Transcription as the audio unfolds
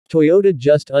Toyota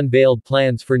just unveiled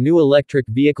plans for new electric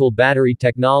vehicle battery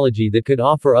technology that could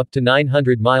offer up to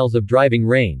 900 miles of driving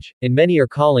range, and many are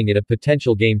calling it a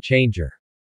potential game changer.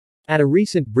 At a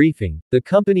recent briefing, the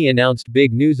company announced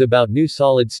big news about new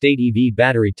solid-state EV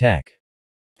battery tech.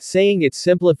 Saying it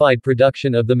simplified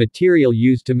production of the material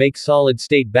used to make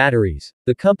solid-state batteries,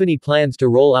 the company plans to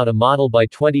roll out a model by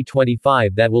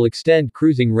 2025 that will extend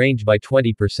cruising range by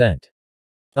 20%.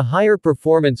 A higher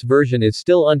performance version is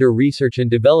still under research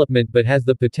and development but has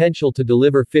the potential to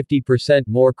deliver 50%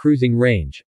 more cruising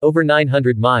range, over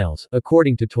 900 miles,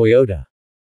 according to Toyota.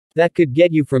 That could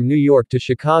get you from New York to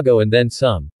Chicago and then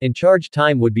some, and charge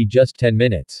time would be just 10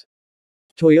 minutes.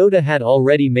 Toyota had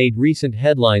already made recent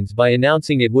headlines by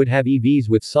announcing it would have EVs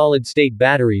with solid-state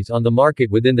batteries on the market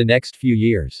within the next few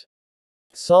years.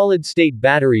 Solid-state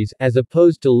batteries, as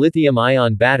opposed to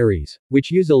lithium-ion batteries,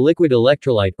 which use a liquid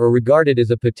electrolyte, are regarded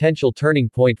as a potential turning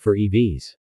point for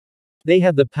EVs. They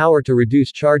have the power to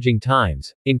reduce charging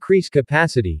times, increase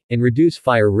capacity, and reduce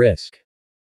fire risk.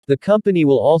 The company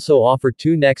will also offer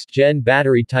two next-gen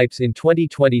battery types in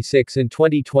 2026 and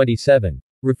 2027,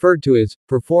 referred to as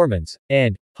performance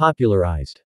and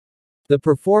popularized. The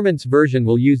performance version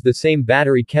will use the same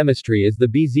battery chemistry as the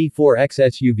bZ4X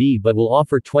SUV but will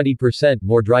offer 20%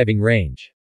 more driving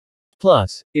range.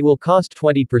 Plus, it will cost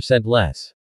 20%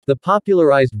 less. The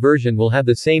popularized version will have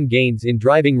the same gains in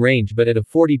driving range but at a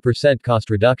 40% cost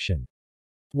reduction.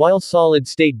 While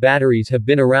solid-state batteries have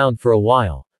been around for a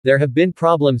while, there have been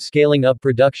problems scaling up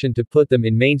production to put them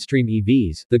in mainstream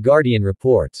EVs, The Guardian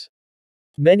reports.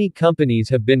 Many companies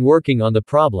have been working on the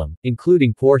problem,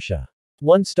 including Porsche.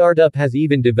 One startup has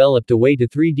even developed a way to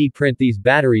 3D print these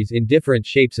batteries in different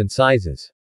shapes and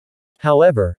sizes.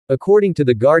 However, according to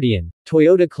The Guardian,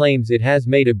 Toyota claims it has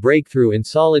made a breakthrough in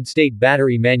solid-state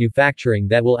battery manufacturing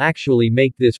that will actually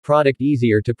make this product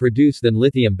easier to produce than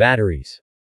lithium batteries.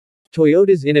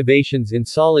 Toyota's innovations in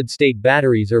solid-state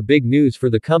batteries are big news for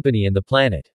the company and the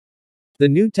planet. The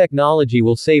new technology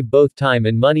will save both time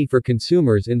and money for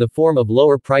consumers in the form of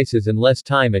lower prices and less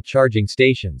time at charging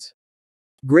stations.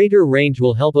 Greater range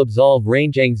will help absolve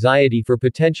range anxiety for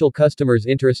potential customers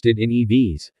interested in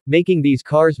EVs, making these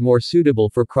cars more suitable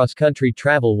for cross-country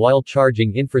travel while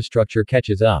charging infrastructure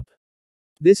catches up.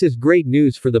 This is great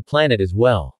news for the planet as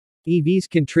well. EVs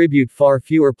contribute far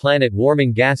fewer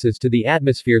planet-warming gases to the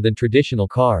atmosphere than traditional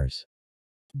cars.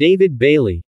 David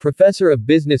Bailey, professor of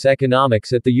business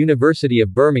economics at the University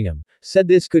of Birmingham, said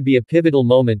this could be a pivotal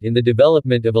moment in the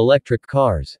development of electric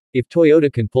cars, if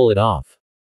Toyota can pull it off.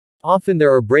 Often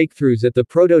there are breakthroughs at the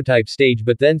prototype stage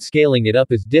but then scaling it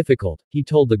up is difficult, he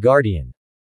told The Guardian.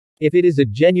 If it is a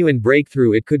genuine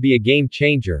breakthrough it could be a game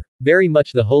changer, very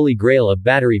much the holy grail of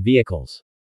battery vehicles.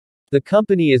 The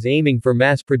company is aiming for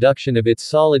mass production of its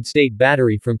solid-state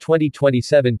battery from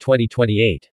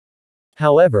 2027-2028.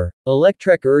 However,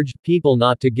 Electrek urged people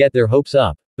not to get their hopes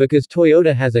up, because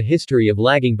Toyota has a history of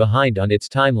lagging behind on its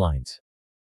timelines.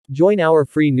 Join our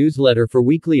free newsletter for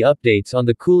weekly updates on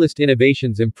the coolest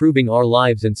innovations improving our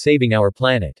lives and saving our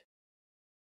planet.